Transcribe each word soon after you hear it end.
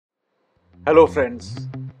Hello friends,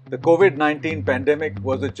 the COVID-19 pandemic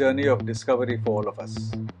was a journey of discovery for all of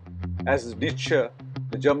us. As Nietzsche,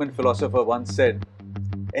 the German philosopher, once said,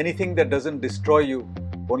 anything that doesn't destroy you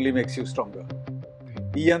only makes you stronger.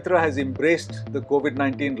 e-Yantra has embraced the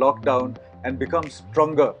COVID-19 lockdown and become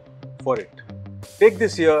stronger for it. Take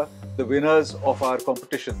this year the winners of our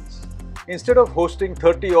competitions. Instead of hosting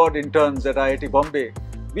 30-odd interns at IIT Bombay,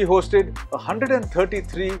 we hosted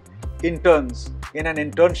 133 interns in an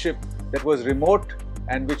internship that was remote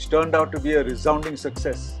and which turned out to be a resounding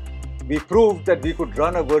success. We proved that we could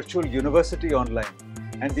run a virtual university online,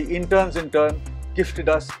 and the interns in turn gifted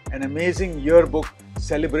us an amazing yearbook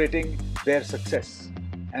celebrating their success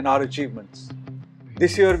and our achievements.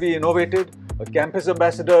 This year we innovated a campus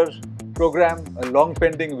ambassador program, a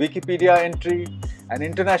long-pending Wikipedia entry, an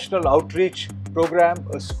international outreach program,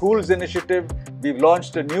 a schools initiative. We've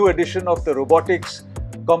launched a new edition of the robotics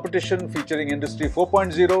competition featuring Industry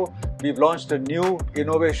 4.0. We've launched a new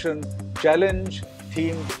innovation challenge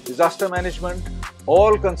themed disaster management,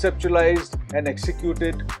 all conceptualized and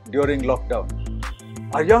executed during lockdown.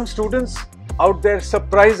 Our young students out there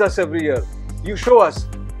surprise us every year. You show us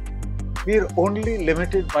we're only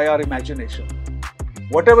limited by our imagination.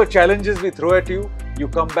 Whatever challenges we throw at you, you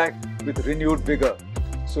come back with renewed vigor.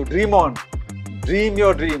 So dream on, dream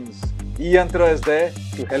your dreams. e-Yantra is there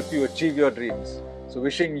to help you achieve your dreams. So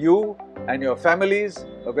wishing you and your families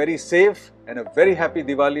a very safe and a very happy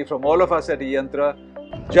Diwali from all of us at e-Yantra.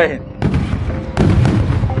 Jai Hind.